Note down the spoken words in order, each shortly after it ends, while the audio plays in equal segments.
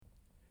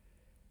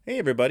Hey,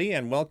 everybody,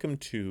 and welcome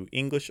to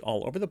English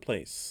All Over the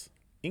Place.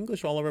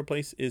 English All Over the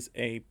Place is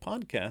a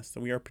podcast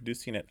that we are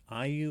producing at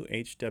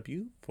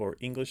IUHW for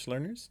English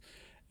learners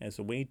as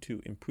a way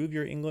to improve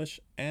your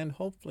English and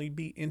hopefully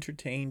be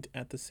entertained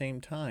at the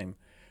same time.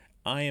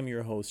 I am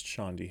your host,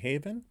 Shawn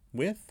DeHaven,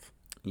 with...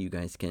 You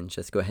guys can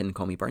just go ahead and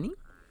call me Barney.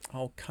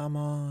 Oh, come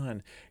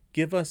on.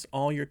 Give us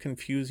all your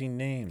confusing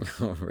names.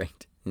 All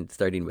right. And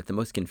starting with the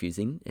most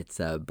confusing, it's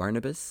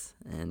Barnabas,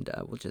 and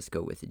we'll just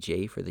go with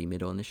J for the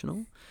middle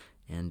initial,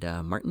 and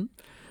Martin.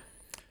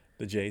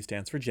 The J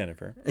stands for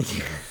Jennifer.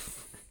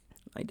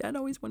 My dad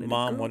always wanted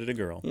Mom a girl. wanted a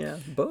girl. Yeah,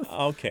 both.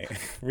 Okay.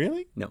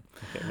 Really? No.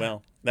 Okay,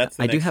 well, that's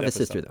the I next do have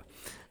episode. a sister, though.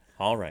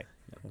 All right.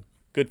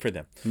 Good for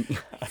them.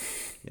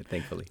 Yeah,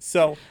 thankfully.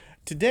 So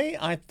today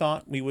I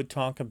thought we would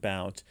talk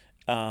about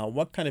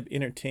what kind of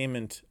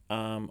entertainment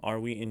are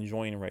we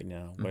enjoying right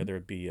now, whether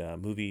it be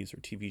movies or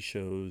TV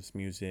shows,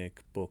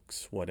 music,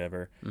 books,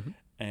 whatever.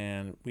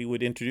 And we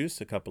would introduce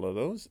a couple of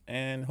those,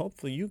 and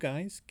hopefully you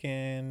guys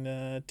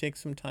can take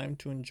some time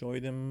to enjoy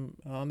them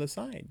on the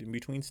side in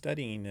between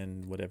studying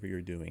and whatever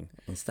you're doing.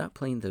 And stop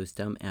playing those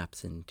dumb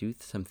apps and do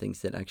some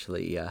things that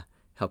actually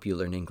help you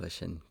learn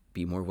English and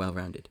be more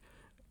well-rounded.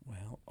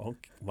 Well,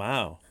 okay.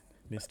 Wow,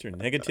 Mr.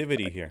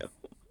 Negativity here.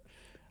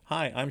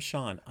 Hi, I'm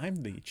Shawn. I'm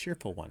the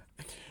cheerful one.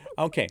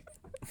 Okay.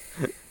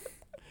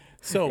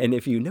 So, And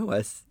if you know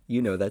us,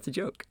 you know that's a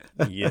joke.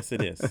 yes,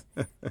 it is.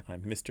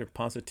 I'm Mr.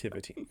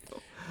 Positivity.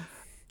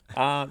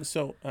 Barney.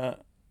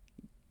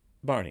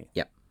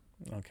 Yep.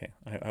 Okay.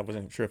 I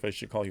wasn't sure if I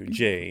should call you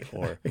Jay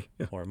or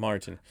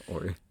Martin.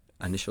 Or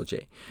initial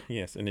J.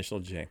 Yes,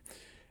 initial J.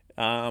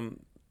 Barney,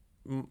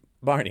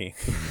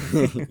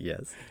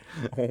 Yes.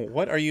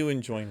 what are you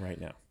enjoying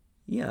right now?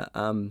 Yeah.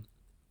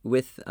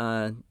 With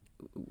a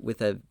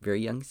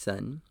very young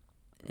son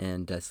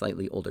and a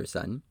slightly older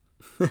son.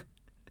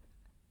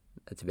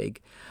 That's vague.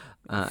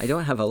 I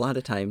don't have a lot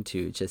of time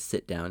to just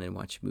sit down and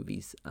watch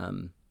movies.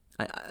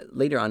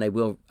 Later on, I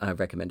will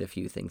recommend a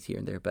few things here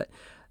and there. But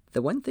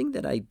the one thing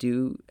that I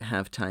do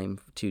have time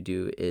to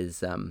do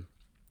is,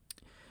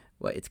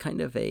 it's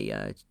kind of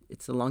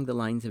it's along the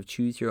lines of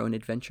choose your own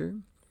adventure.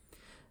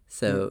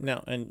 So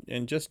Now,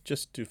 and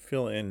just to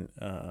fill in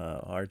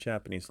our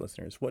Japanese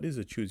listeners, what is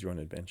a choose your own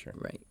adventure?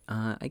 right,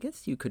 I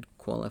guess you could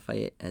qualify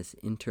it as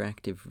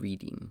interactive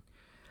reading.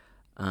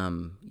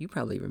 You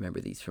probably remember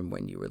these from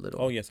when you were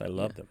little. Oh, yes, I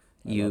love them.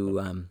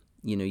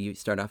 You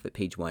start off at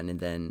page 1 and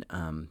then,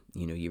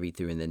 you read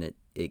through and then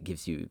it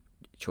gives you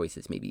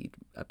choices, maybe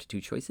up to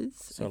 2 choices.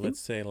 So let's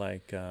say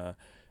like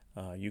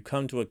you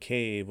come to a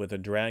cave with a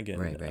dragon.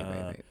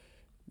 Right.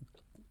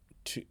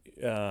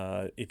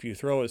 If you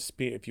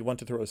want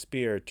to throw a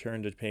spear,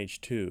 turn to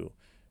page 2.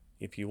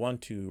 If you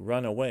want to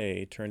run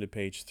away, turn to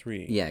page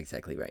 3. Yeah,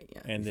 exactly right.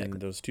 Yeah, And exactly. then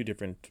those 2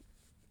 different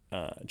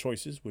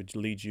choices would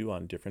lead you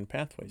on different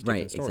pathways,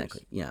 Right, different stories.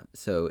 exactly. Yeah.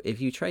 So if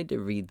you tried to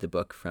read the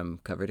book from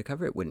cover to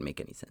cover, it wouldn't make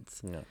any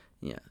sense. No.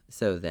 Yeah.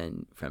 So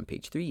then from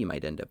page 3, you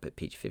might end up at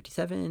page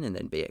 57 and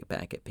then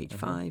back at page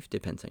 5.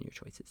 Depends on your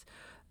choices.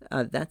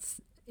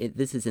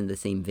 This is in the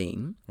same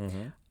vein.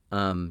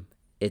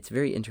 It's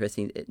very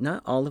interesting.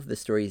 Not all of the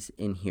stories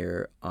in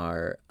here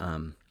are,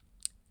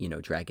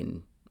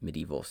 dragon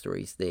medieval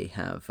stories. They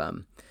have,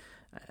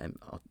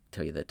 I'll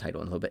tell you the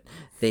title in a little bit.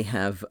 They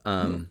have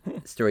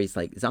stories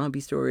like zombie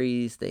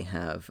stories. They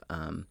have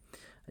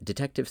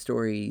detective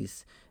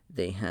stories.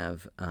 They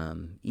have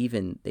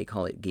even, they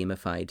call it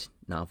gamified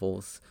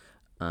novels,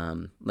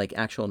 like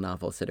actual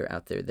novels that are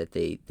out there that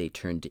they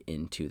turned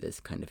into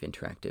this kind of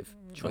interactive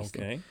choice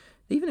thing. Okay.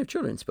 They even have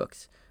children's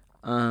books.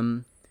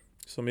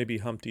 So maybe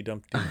Humpty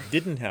Dumpty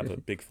didn't have a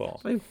big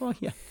fall. Well,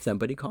 yeah,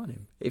 somebody caught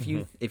him. If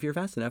you're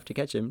fast enough to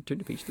catch him, turn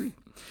to page 3.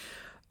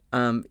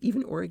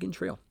 Even Oregon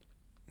Trail.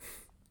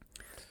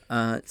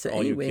 So All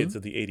anyway, you kids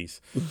of the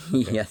 80s.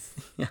 yes,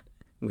 yeah,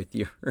 with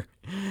your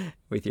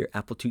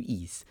Apple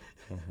IIe's.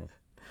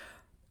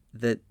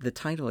 The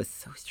title is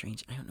so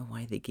strange. I don't know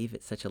why they gave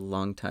it such a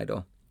long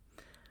title.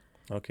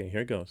 Okay,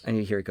 here it goes.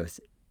 And here it goes: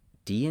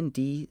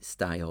 D&D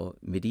style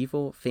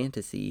medieval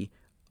fantasy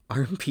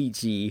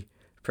RPG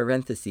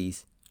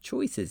 (parentheses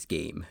choices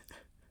game).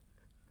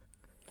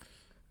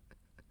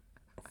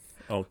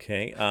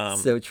 Okay.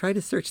 So try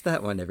to search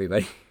that one,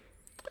 everybody.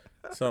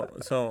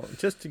 So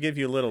just to give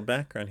you a little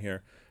background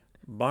here,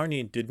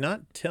 Barney did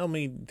not tell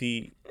me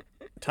the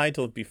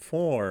title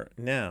before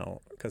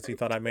now because he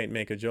thought I might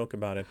make a joke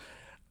about it.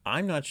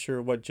 I'm not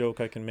sure what joke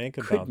I can make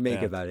about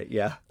that.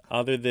 Yeah.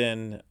 Other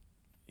than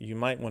you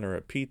might want to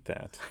repeat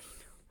that.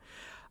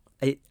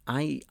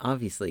 I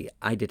obviously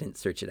I didn't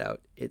search it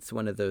out. It's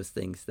one of those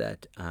things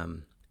that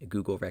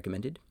Google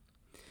recommended.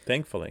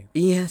 Thankfully.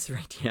 Yes,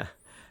 right.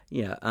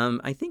 Yeah.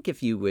 I think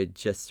if you would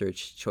just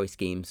search choice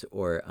games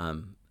or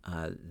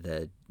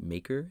the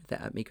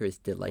app maker is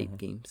Delight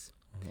Games,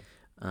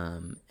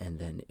 and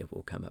then it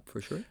will come up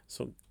for sure.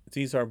 So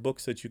these are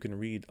books that you can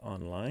read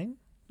online?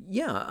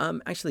 Yeah.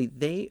 Actually,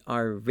 they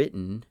are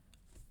written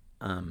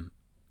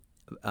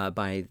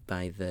by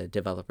the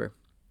developer.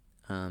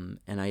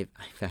 And I've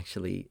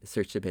actually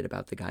searched a bit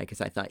about the guy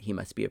because I thought he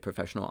must be a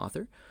professional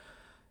author.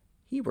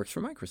 he works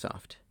for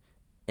Microsoft.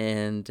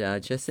 And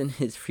just in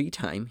his free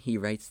time, he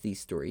writes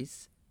these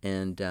stories.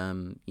 And,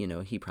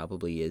 he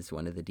probably is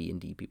one of the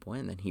D&D people.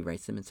 And then he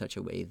writes them in such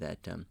a way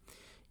that,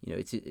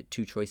 it's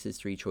 2 choices,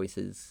 3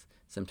 choices,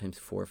 sometimes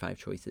 4 or 5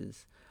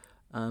 choices.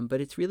 But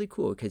it's really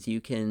cool because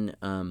you can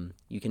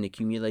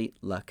accumulate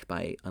luck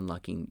by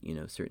unlocking,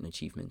 certain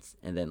achievements.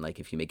 And then, like,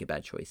 if you make a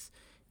bad choice,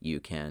 you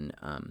can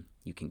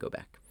go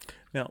back.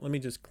 Now, let me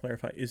just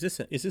clarify. Is this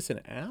an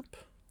app?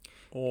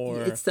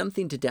 Or it's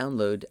something to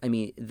download. I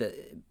mean,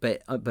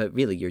 but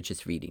really, you're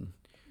just reading.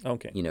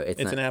 Okay.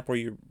 It's an app where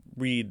you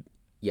read.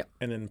 Yeah.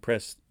 And then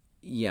press.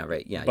 Yeah.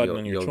 Right. Yeah. Button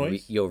on your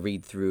choice. You'll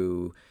read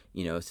through,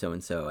 so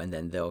and so, and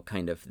then they'll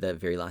kind of the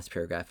very last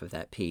paragraph of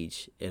that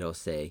page. It'll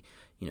say,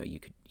 you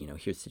could,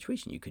 here's the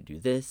situation. You could do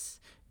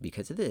this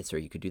because of this, or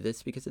you could do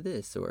this because of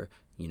this, or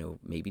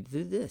maybe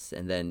do this,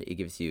 and then it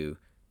gives you,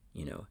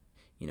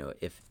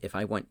 if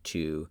I want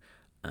to.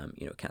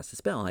 Cast a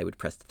spell, I would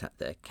press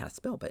the cast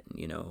spell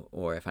button,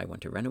 or if I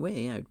want to run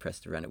away, I would press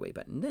the run away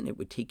button. Then it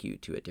would take you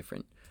to a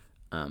different,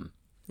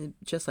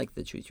 just like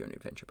the Choose Your Own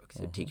Adventure books,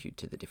 it would take you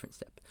to the different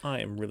step. I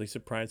am really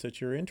surprised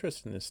that you're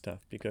interested in this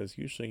stuff because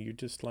usually you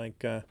just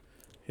like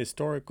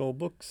historical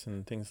books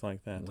and things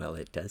like that. Well,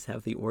 it does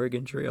have the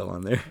Oregon Trail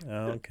on there.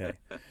 Okay.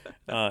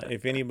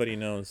 If anybody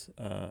knows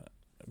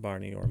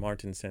Barney or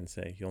Martin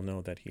Sensei, you'll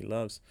know that he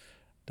loves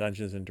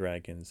Dungeons and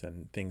Dragons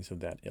and things of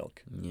that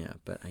ilk. Yeah,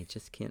 but I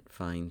just can't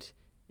find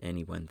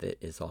anyone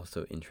that is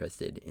also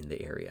interested in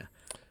the area.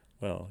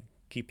 Well,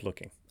 keep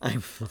looking. I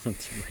will do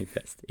my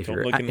best.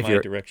 Don't look in my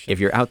direction. If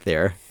you're out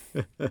there.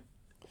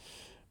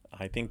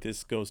 I think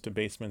this goes to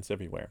basements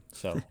everywhere,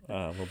 so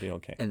we'll be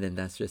okay. And then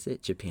that's just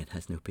it. Japan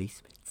has no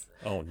basements.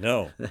 Oh,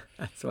 no.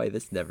 That's why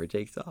this never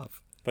takes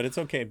off. But it's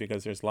okay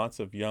because there's lots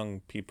of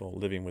young people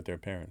living with their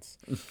parents.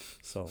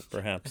 So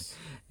perhaps.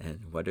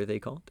 And what are they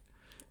called?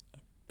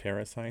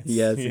 Parasites?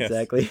 Yes,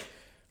 exactly.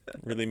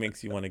 Really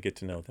makes you want to get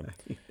to know them.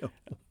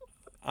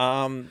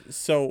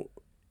 So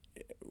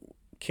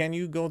can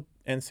you go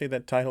and say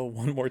that title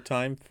one more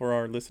time for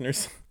our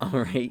listeners? All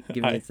right.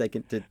 Give me a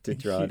second to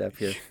draw it up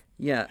here.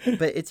 Yeah,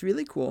 but it's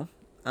really cool.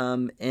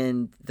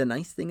 And the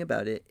nice thing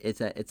about it is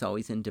that it's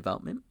always in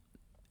development.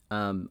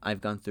 I've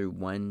gone through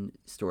one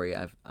story.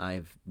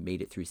 I've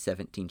made it through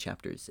 17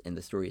 chapters, and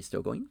the story is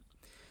still going.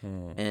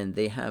 And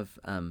they have,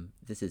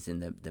 this is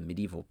in the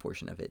medieval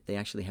portion of it, they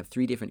actually have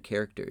 3 different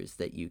characters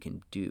that you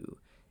can do,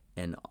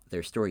 and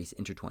their stories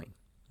intertwine.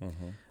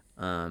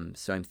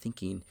 So I'm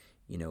thinking,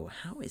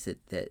 how is it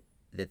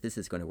that this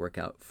is going to work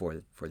out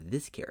for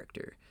this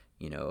character?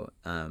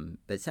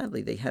 But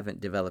sadly, they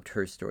haven't developed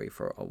her story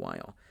for a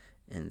while,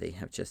 and they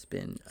have just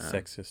been...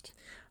 sexist.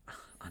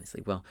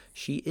 Honestly, well,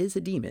 she is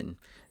a demon,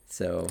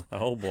 so...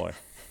 Oh, boy.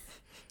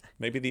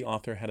 Maybe the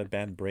author had a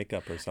bad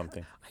breakup or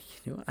something.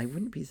 I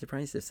wouldn't be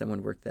surprised if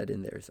someone worked that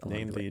in there.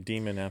 Named the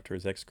demon after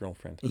his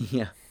ex-girlfriend.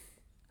 Yeah.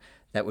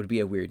 That would be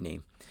a weird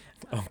name.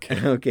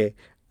 Okay. Okay.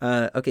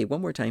 Okay,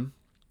 one more time.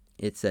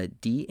 It's a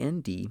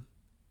D&D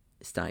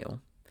style,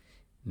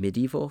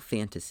 medieval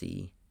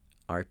fantasy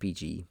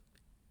RPG,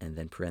 and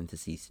then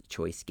parentheses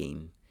choices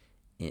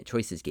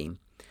game,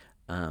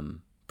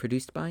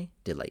 produced by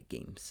Delight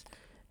Games.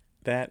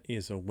 That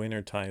is a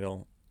winner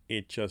title.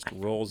 It just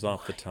rolls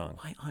off the tongue.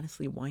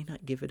 Why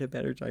not give it a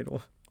better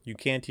title? You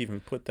can't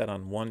even put that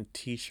on one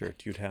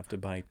T-shirt. You'd have to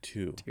buy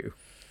 2.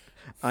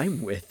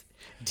 I'm with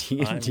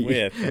D&D. I'm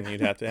with, and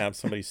you'd have to have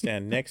somebody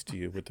stand next to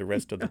you with the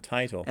rest of the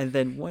title. And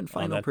then one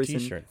final person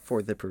T-shirt.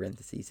 For the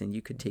parentheses, and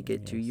you could take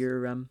it to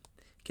your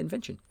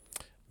convention.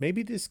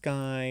 Maybe this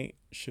guy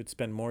should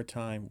spend more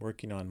time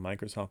working on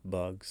Microsoft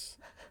bugs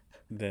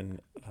than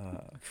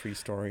free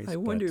stories. I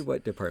wonder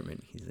what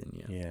department he's in.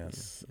 Yeah.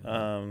 Yes.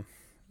 Yeah.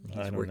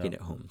 He's working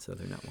at home, so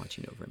they're not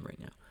watching over him right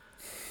now.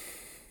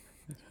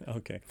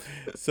 Okay.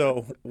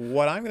 So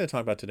what I'm going to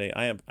talk about today,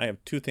 I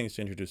have 2 things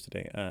to introduce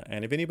today.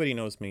 And if anybody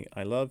knows me,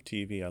 I love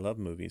TV. I love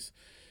movies.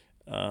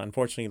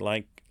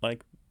 Unfortunately,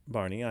 like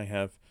Barney, I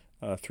have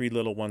 3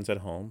 little ones at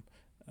home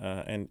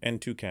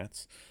and 2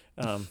 cats.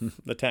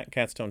 The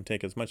cats don't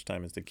take as much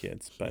time as the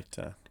kids,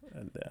 but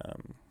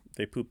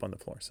they poop on the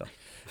floor. So,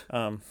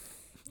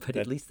 but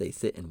at least they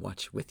sit and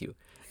watch with you,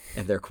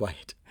 and they're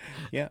quiet.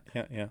 Yeah.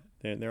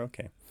 They're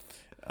okay.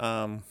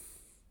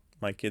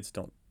 My kids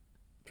don't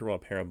throw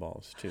up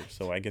hairballs too,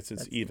 so I guess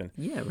it's even.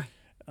 Yeah,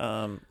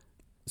 right.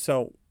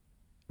 So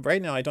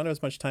right now I don't have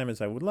as much time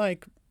as I would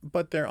like,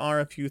 but there are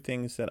a few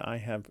things that I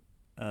have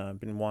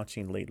been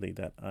watching lately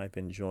that I've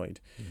enjoyed.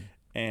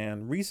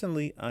 And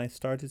recently I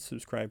started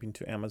subscribing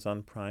to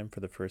Amazon Prime for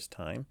the first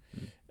time,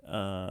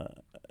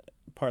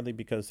 partly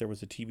because there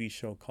was a TV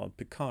show called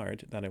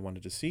Picard that I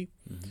wanted to see,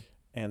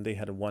 and they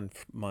had a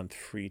 1-month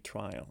free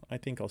trial. I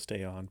think I'll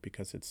stay on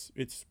because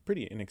it's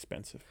pretty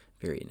inexpensive.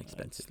 Very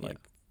inexpensive, It's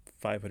like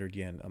 500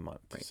 yen a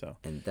month. Right. So.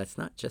 And that's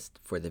not just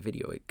for the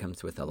video. It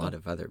comes with a lot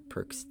of other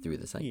perks through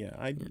the site. Yeah,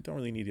 I don't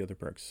really need the other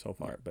perks so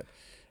far, but...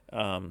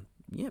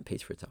 yeah, it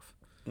pays for itself.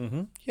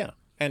 Yeah,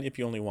 and if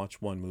you only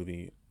watch 1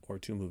 movie or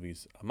 2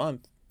 movies a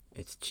month...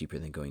 It's cheaper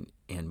than going...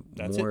 And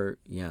that's more... It.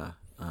 Yeah.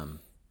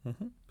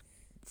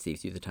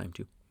 Saves you the time,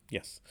 too.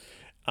 Yes.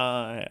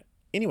 Uh,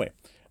 anyway,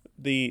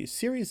 the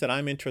series that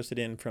I'm interested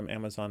in from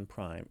Amazon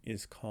Prime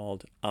is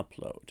called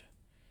Upload.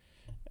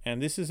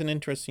 And this is an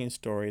interesting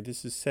story.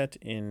 This is set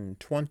in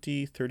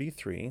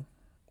 2033,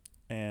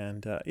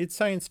 and it's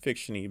science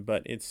fiction-y,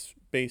 but it's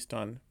based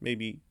on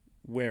maybe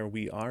where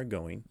we are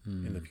going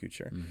in the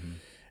future.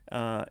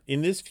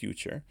 In this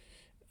future,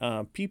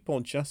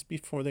 people just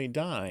before they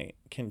die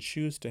can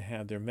choose to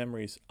have their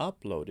memories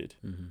uploaded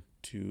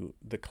to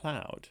the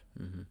cloud.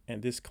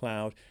 And this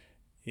cloud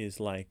is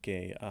like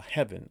a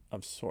heaven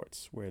of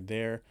sorts where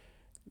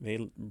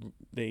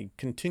they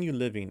continue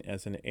living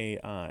as an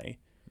AI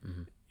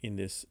in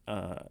this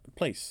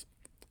place.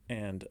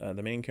 And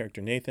the main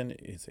character, Nathan,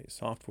 is a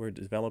software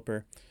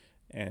developer,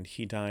 and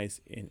he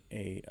dies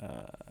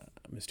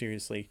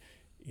mysteriously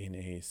in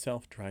a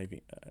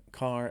self-driving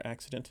car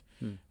accident.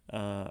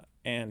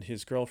 And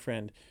his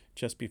girlfriend,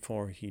 just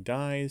before he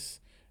dies,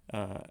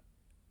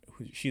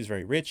 she's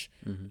very rich,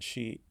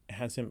 she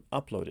has him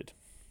uploaded.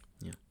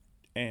 Yeah.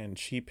 And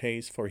she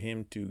pays for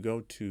him to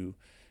go to,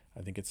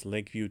 I think it's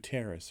Lakeview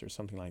Terrace or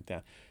something like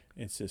that.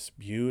 It's this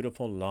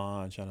beautiful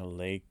lodge on a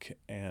lake,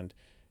 and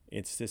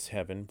it's this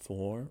heaven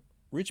for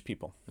rich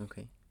people.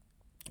 Okay.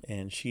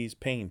 And she's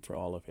paying for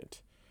all of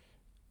it.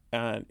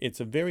 And it's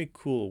a very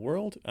cool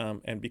world.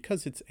 And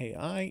because it's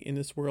AI in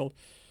this world,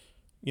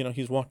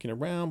 he's walking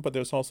around, but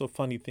there's also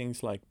funny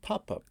things like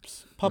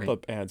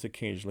pop-up ads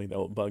occasionally that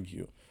will bug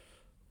you.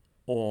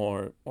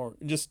 Or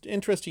just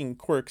interesting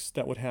quirks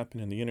that would happen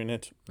in the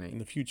internet in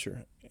the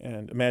future.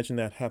 And imagine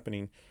that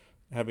having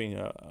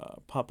a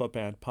pop-up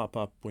ad pop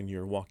up when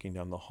you're walking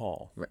down the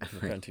hall in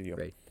front of you.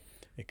 Right.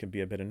 It could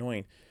be a bit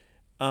annoying.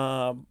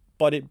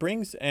 But it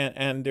brings,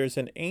 and there's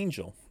an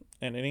angel,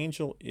 and an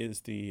angel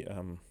is the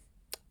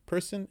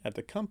person at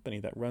the company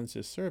that runs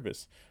this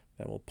service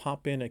that will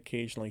pop in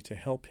occasionally to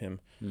help him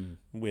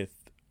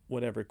with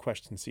whatever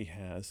questions he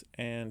has.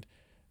 And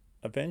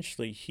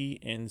eventually he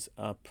ends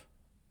up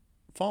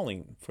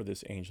falling for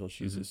this angel.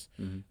 She's this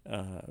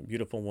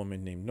beautiful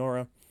woman named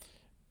Nora.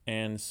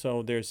 And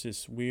so there's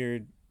this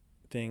weird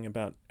thing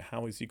about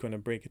how is he going to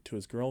break it to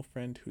his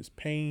girlfriend who's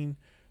paying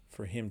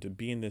for him to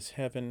be in this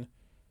heaven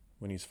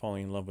when he's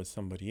falling in love with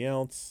somebody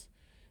else.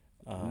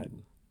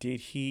 Did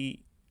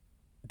he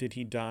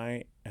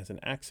die as an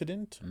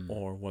accident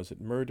or was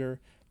it murder?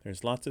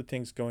 There's lots of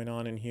things going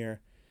on in here.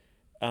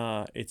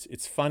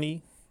 It's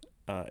funny.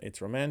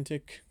 It's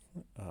romantic.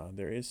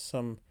 There is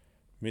some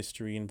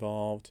mystery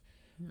involved.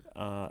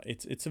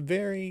 It's a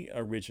very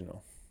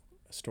original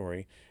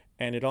story,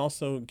 and it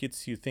also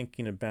gets you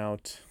thinking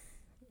about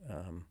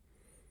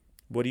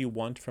what do you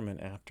want from an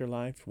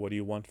afterlife? What do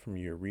you want from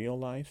your real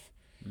life?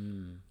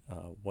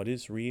 What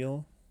is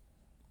real?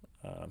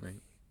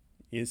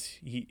 Is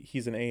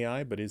he's an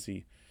AI, but is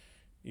he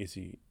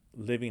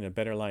living a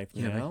better life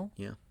now?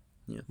 Right.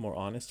 Yeah. More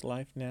honest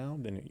life now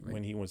than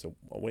when he was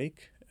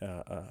awake,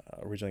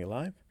 originally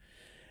alive.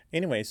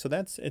 Anyway, so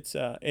it's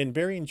and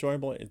very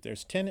enjoyable.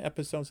 There's 10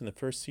 episodes in the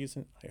first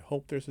season. I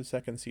hope there's a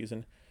second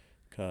season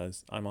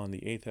because I'm on the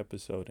 8th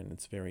episode and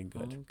it's very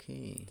good.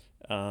 Okay.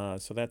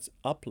 So that's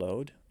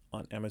Upload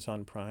on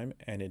Amazon Prime,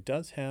 and it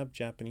does have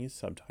Japanese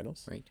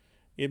subtitles. Right.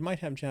 It might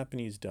have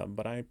Japanese dub,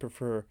 but I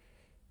prefer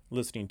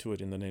listening to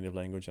it in the native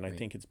language, and I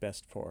think it's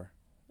best for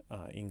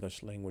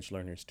English language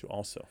learners to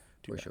also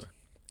do that. Sure.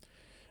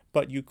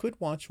 But you could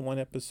watch one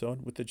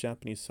episode with the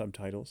Japanese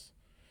subtitles,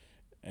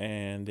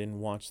 and then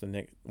watch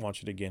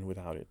it again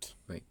without it.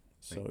 Right.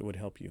 So it would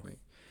help you. Right.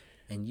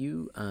 And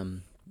you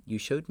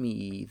showed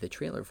me the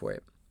trailer for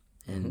it,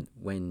 and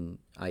when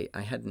I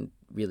hadn't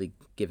really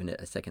given it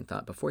a second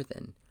thought before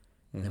then,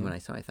 and when I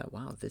saw it, I thought,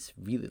 wow, this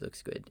really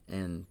looks good,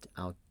 and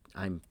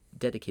I'm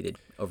dedicated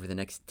over the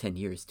next 10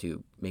 years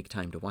to make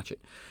time to watch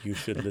it. You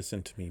should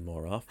listen to me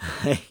more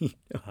often.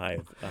 I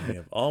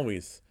have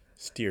always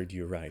steered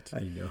you right.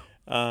 I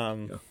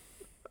know.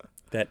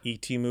 That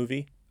E.T.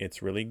 movie,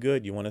 it's really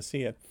good. You want to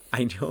see it?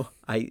 I know.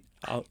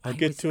 I'll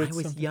get to it. I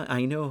was young.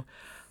 I know.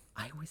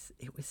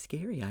 It was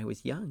scary. I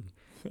was young,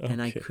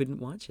 and I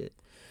couldn't watch it.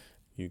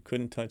 You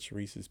couldn't touch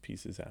Reese's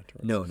Pieces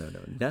afterwards. No.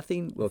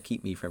 Nothing will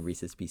keep me from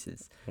Reese's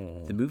Pieces.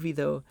 The movie,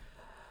 though.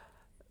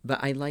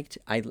 But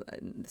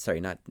sorry,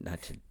 not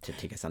to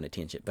take us on a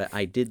tangent, but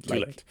I did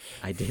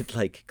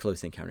like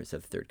Close Encounters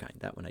of the Third Kind.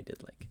 That one I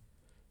did like.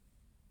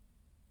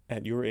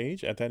 At your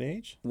age? At that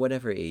age?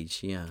 Whatever age,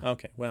 yeah.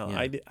 Okay, well, yeah.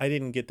 I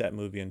didn't get that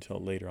movie until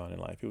later on in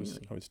life.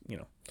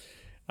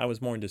 I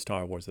was more into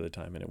Star Wars at the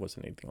time, and it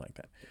wasn't anything like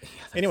that. Yeah,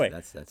 anyway,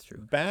 that's true.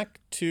 Back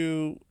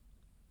to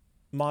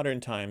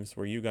modern times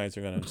where you guys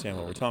are going to understand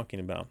what we're talking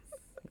about.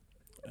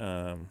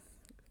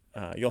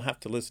 You'll have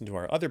to listen to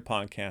our other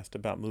podcast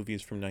about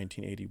movies from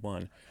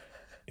 1981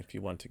 if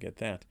you want to get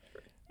that.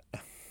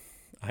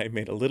 I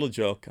made a little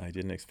joke. I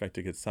didn't expect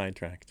to get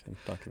sidetracked and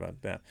talk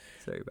about that.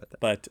 Sorry about that.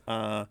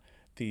 But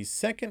the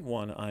second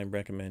one I'm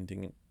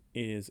recommending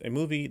is a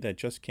movie that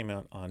just came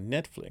out on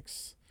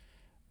Netflix,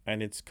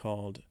 and it's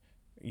called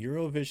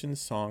Eurovision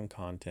Song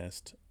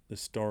Contest, The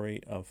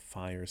Story of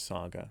Fire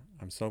Saga.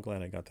 I'm so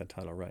glad I got that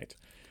title right.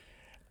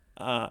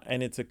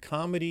 And it's a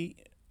comedy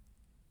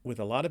with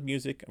a lot of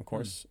music, of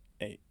course,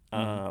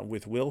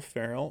 with Will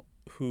Ferrell,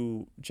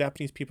 who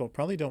Japanese people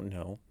probably don't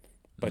know,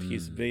 but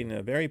he's been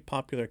a very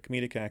popular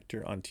comedic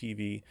actor on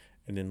TV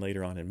and then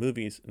later on in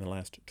movies in the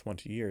last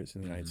 20 years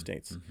in the United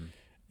States.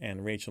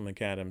 And Rachel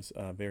McAdams,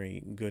 a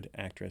very good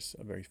actress,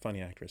 a very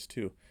funny actress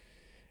too.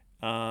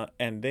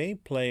 And they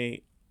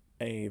play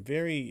a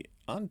very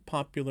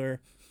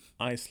unpopular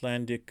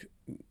Icelandic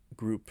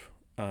group,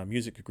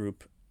 music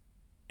group,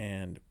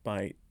 and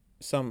by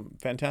some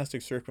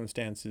fantastic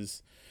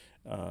circumstances,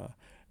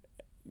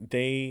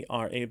 they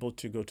are able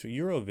to go to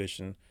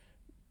Eurovision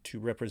to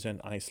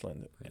represent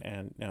Iceland. Right.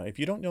 And now, if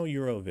you don't know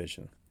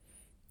Eurovision,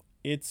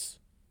 it's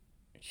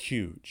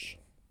huge.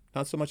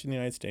 Not so much in the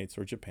United States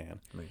or Japan,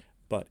 right,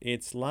 but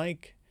it's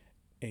like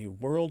a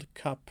World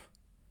Cup.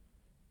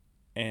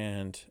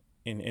 And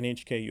in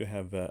NHK, you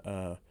have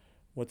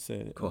what's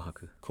the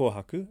Kohaku.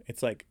 Kohaku.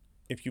 It's like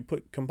if you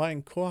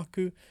combine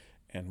Kohaku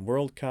and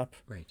World Cup,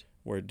 right,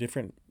 where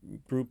different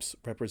groups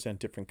represent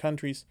different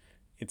countries.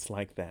 It's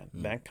like that.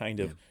 That kind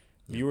of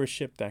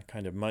viewership, that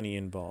kind of money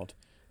involved.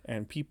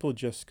 And people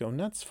just go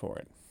nuts for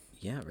it.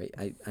 Yeah,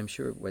 right. I'm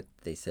sure what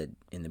they said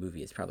in the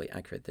movie is probably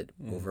accurate, that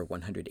over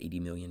 180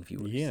 million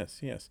viewers.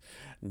 Yes.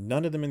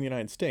 None of them in the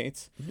United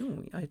States.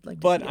 No, I'd like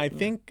to But see it, I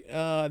think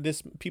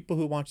people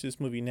who watch this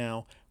movie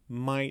now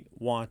might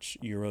watch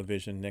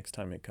Eurovision next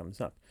time it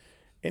comes up.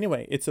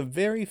 Anyway, it's a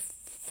very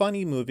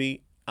funny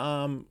movie.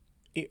 To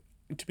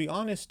be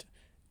honest,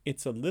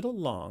 it's a little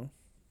long,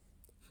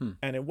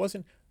 and it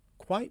wasn't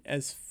quite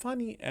as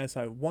funny as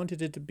I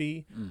wanted it to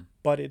be,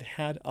 but it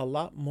had a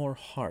lot more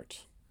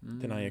heart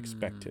than I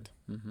expected.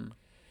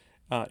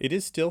 It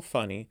is still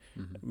funny,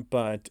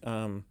 but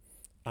I'm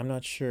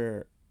not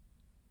sure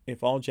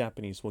if all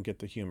Japanese will get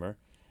the humor.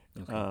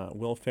 Okay.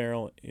 Will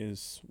Ferrell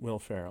is Will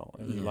Ferrell,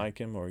 and you like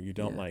him or you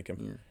don't like him.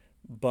 Yeah.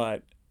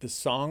 But the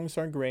songs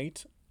are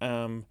great,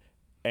 and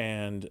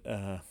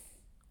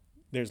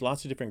there's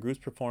lots of different groups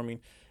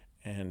performing,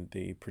 and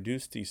they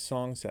produce these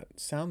songs that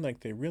sound like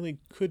they really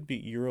could be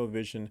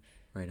Eurovision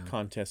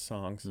contest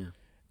songs. Yeah.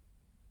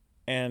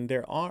 And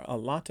there are a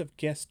lot of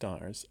guest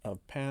stars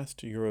of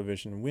past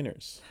Eurovision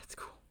winners. That's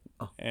cool.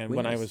 Oh, and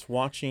winners. When I was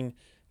watching,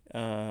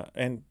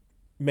 and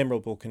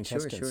memorable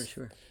contestants.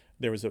 Sure.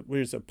 There's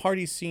a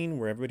party scene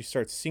where everybody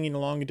starts singing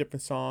along to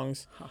different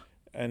songs,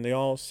 and they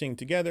all sing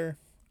together.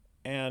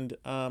 And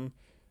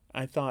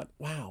I thought,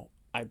 wow,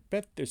 I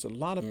bet there's a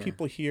lot of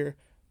people here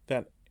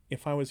that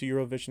if I was a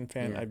Eurovision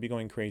fan, I'd be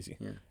going crazy.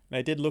 Yeah. And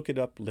I did look it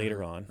up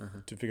later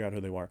on to figure out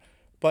who they were.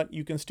 But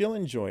you can still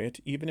enjoy it,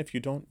 even if you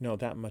don't know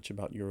that much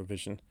about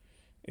Eurovision.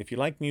 If you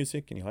like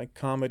music and you like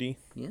comedy,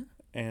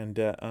 and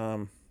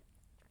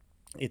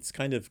it's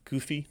kind of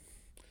goofy,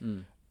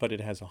 but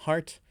it has a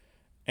heart.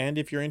 And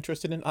if you're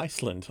interested in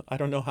Iceland, I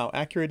don't know how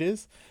accurate it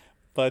is,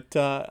 but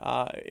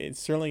it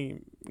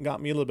certainly got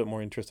me a little bit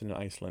more interested in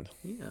Iceland.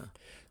 Yeah.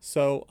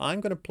 So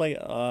I'm going to play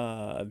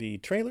the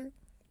trailer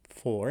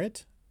for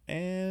it,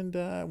 and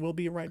we'll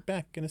be right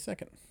back in a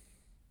second.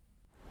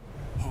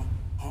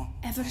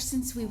 Ever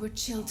since we were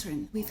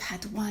children, we've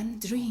had one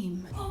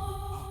dream.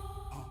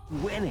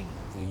 Winning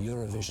the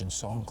Eurovision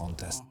Song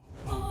Contest.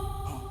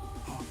 All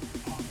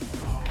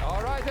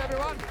right,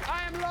 everyone.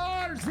 I am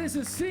Lars. This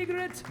is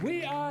Sigrid.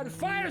 We are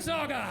Fire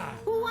Saga.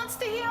 Who wants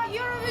to hear a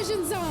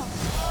Eurovision song?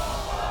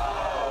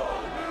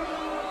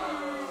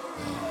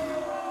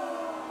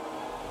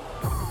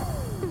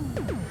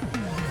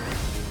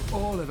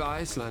 All of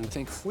Iceland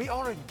think We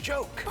are a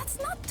joke. That's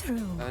not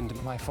true. and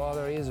My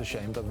father is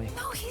ashamed of me.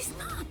 No, he's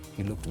not.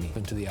 He looked me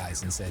into the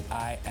eyes and said,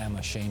 I am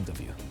ashamed of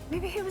you.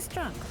 Maybe he was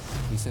drunk.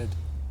 He said,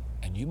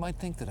 and you might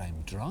think that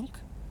I'm drunk,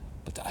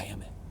 but I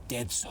am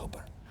dead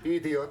sober.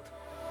 Idiot.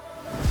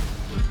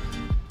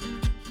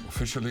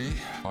 Officially,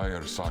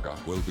 Fire Saga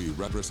will be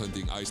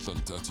representing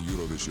Iceland at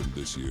Eurovision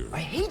this year. I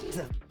hate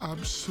them.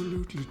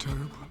 Absolutely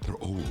terrible. They're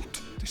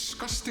old,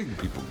 disgusting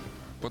people.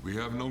 But we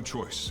have no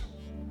choice.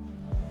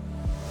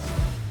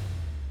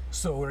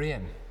 so we're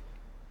in.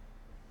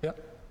 Yep.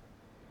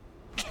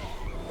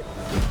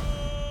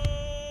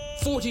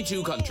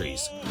 42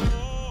 countries,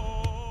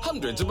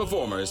 hundreds of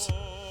performers,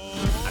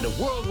 and a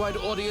worldwide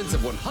audience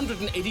of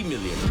 180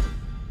 million.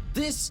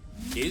 This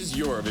is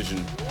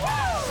Eurovision.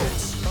 Wow.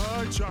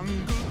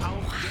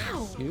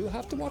 You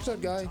have to watch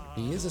that guy.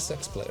 He is a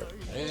sex player.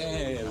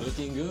 Hey,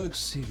 looking good.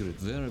 Sigrid,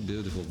 very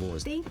beautiful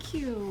voice. Thank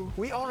you.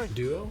 We are a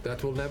duo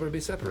that will never be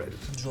separated.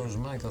 George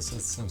Michael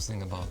said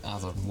something about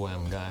other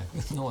Wham guy.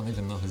 No one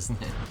even knows his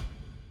name.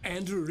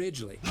 Andrew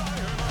Ridgeley.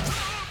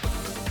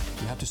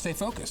 You have to stay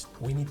focused.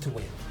 We need to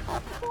win.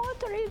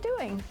 What are you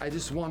doing? I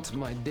just want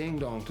my ding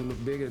dong to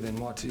look bigger than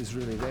what is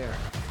really there.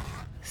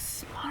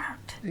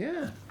 Smart.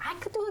 Yeah. I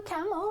could do a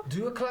camel.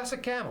 Do a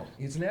classic camel.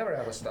 It's never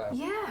out of style.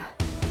 Yeah.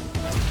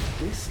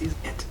 This is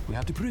it. We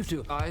have to prove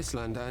to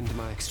Iceland and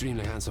my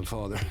extremely handsome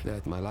father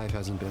that my life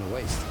hasn't been a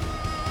waste.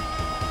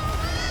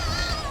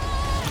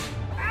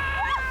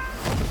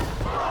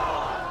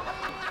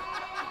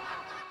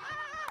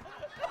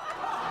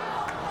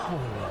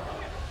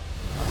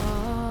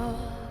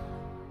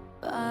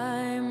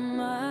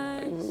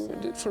 We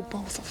did for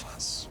both of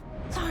us.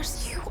 Sorry.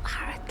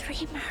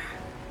 dreamer.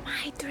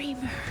 My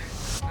dreamer.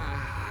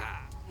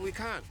 We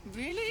can't.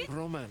 Really?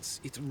 Romance,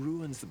 it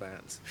ruins the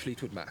bands.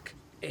 Fleetwood Mac,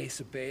 Ace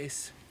of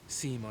Base,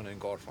 Simon and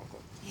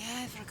Garfunkel. Yeah,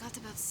 I forgot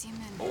about Simon.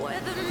 Where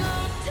the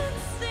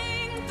mountains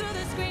sing through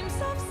the screams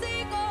of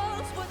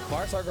seagulls.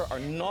 Firesaga are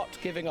not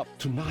giving up.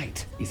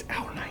 Tonight is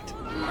our night.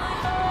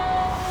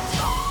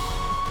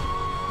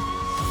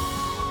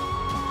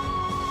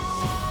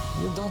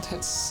 You don't have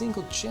a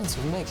single chance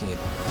of making it.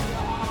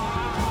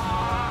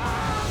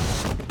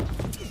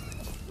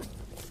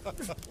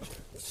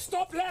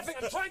 Stop laughing!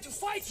 I'm trying to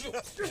fight you! My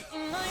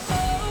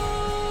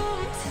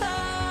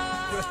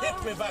hometown. You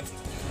hit me, but it's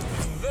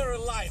very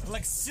light,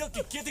 like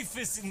silky kitty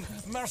fish in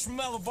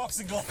marshmallow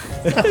boxing glove.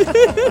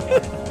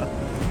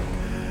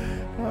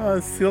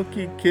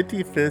 Silky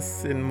kitty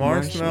fists in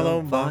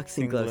marshmallow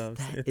boxing gloves.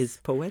 That is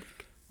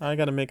poetic. I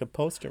got to make a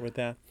poster with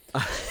that.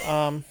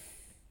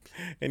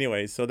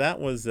 Anyway, so that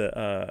was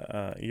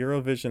a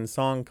Eurovision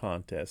Song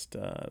Contest,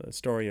 the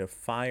story of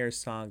Fire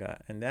Saga,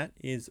 and that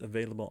is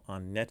available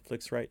on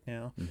Netflix right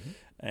now. Mm-hmm.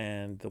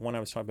 And the one I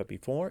was talking about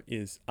before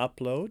is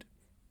Upload,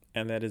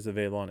 and that is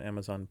available on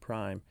Amazon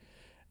Prime.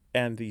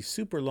 And the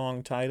super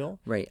long title,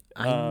 Right.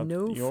 I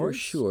know for yours?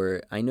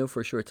 sure. I know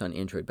for sure it's on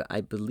Android, but I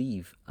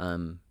believe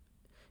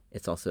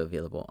it's also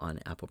available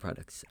on Apple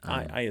products.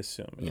 I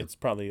assume yeah. it's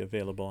probably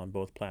available on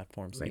both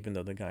platforms, Right. even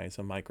though the guy is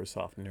a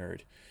Microsoft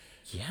nerd.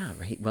 Yeah,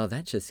 right. Well,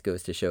 that just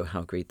goes to show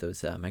how great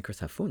those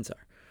Microsoft phones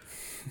are.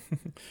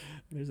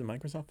 There's a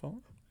Microsoft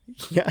phone?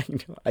 Yeah, I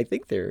know. I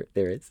think there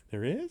is.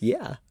 There is?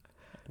 Yeah.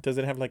 Does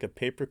it have like a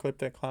paperclip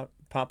that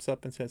pops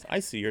up and says, I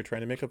see you're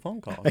trying to make a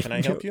phone call. Can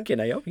I help you? Can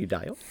I help you,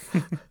 dial?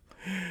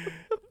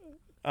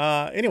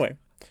 Anyway,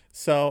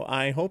 so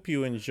I hope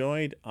you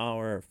enjoyed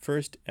our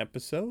first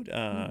episode,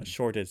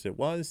 short as it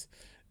was,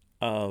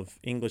 of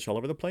English All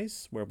Over the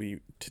Place, where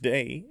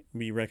today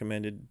we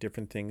recommended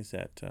different things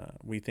that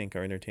we think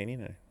are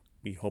entertaining.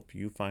 We hope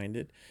you find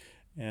it.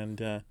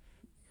 And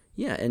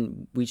yeah,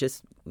 and we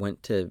just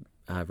want to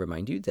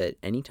remind you that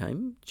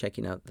anytime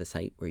checking out the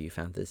site where you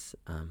found this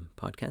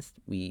podcast,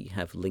 we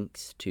have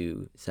links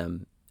to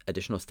some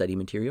additional study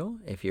material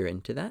if you're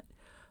into that,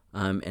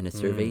 and a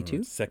survey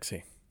too.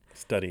 Sexy.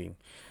 Studying.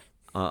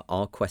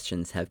 All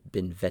questions have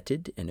been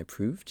vetted and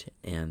approved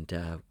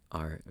and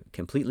are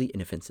completely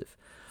inoffensive.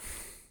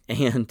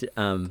 And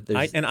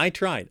I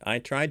tried. I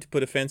tried to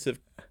put offensive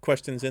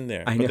questions in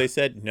there, I but know. they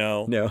said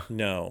No.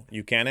 no,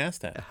 you can't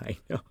ask that. I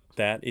know.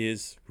 That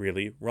is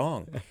really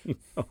wrong. I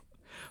know.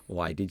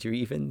 Why did you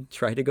even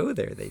try to go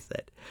there? They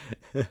said.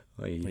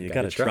 Well, you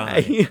got to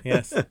try.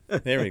 Yes,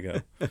 there we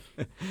go.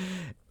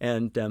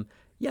 And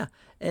yeah,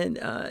 and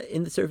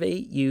in the survey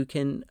you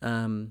can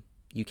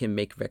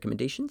make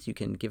recommendations. You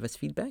can give us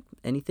feedback.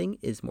 Anything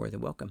is more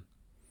than welcome.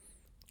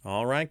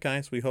 All right,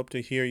 guys. We hope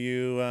to hear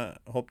you.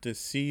 Hope to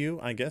see you.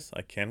 I guess.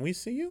 Can we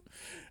see you?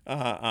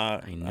 I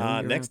know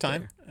you're next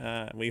out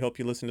time. We hope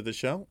you listen to the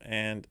show,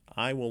 and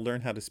I will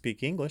learn how to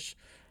speak English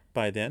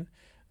by then.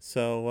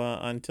 So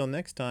until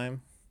next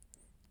time.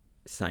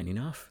 Signing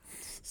off.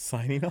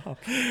 Signing off.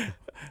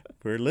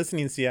 We're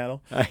listening,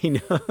 Seattle. I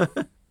know.